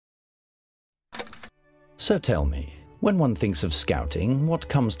So tell me, when one thinks of scouting, what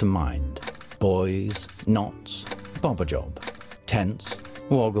comes to mind? Boys, knots, bob-a-job, tents,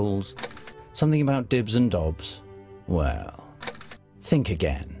 woggles, something about dibs and dobs? Well, think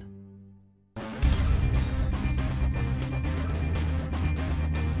again.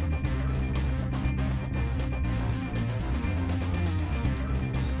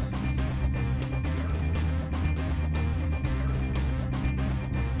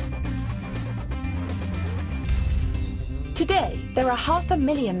 Today, there are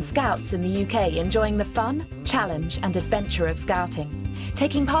 500,000 scouts in the UK enjoying the fun, challenge and adventure of scouting,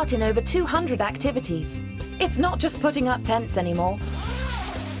 taking part in over 200 activities. It's not just putting up tents anymore.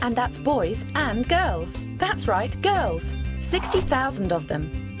 And that's boys and girls. That's right, girls. 60,000 of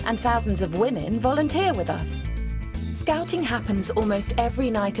them, and thousands of women volunteer with us. Scouting happens almost every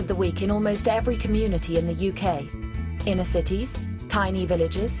night of the week in almost every community in the UK. Inner cities, tiny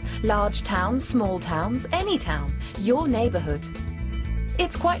villages, large towns, small towns, any town, your neighbourhood.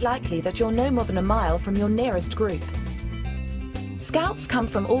 It's quite likely that you're no more than a mile from your nearest group. Scouts come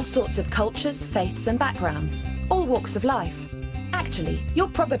from all sorts of cultures, faiths and backgrounds, all walks of life. Actually, you're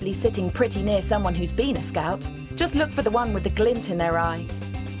probably sitting pretty near someone who's been a scout. Just look for the one with the glint in their eye.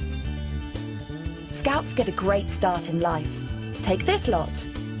 Scouts get a great start in life. Take this lot.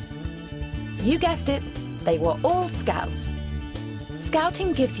 You guessed it, they were all scouts.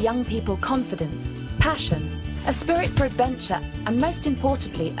 Scouting gives young people confidence, passion, a spirit for adventure, and most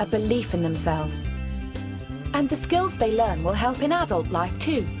importantly, a belief in themselves. And the skills they learn will help in adult life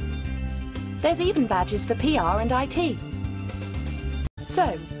too. There's even badges for PR and IT.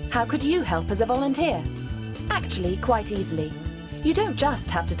 So, how could you help as a volunteer? Actually, quite easily. You don't just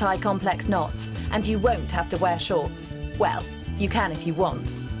have to tie complex knots, and you won't have to wear shorts. Well, you can if you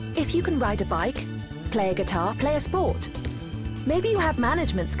want. If you can ride a bike, play a guitar, play a sport. Maybe you have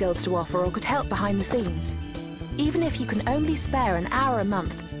management skills to offer or could help behind the scenes. Even if you can only spare an hour a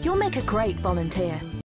month, you'll make a great volunteer.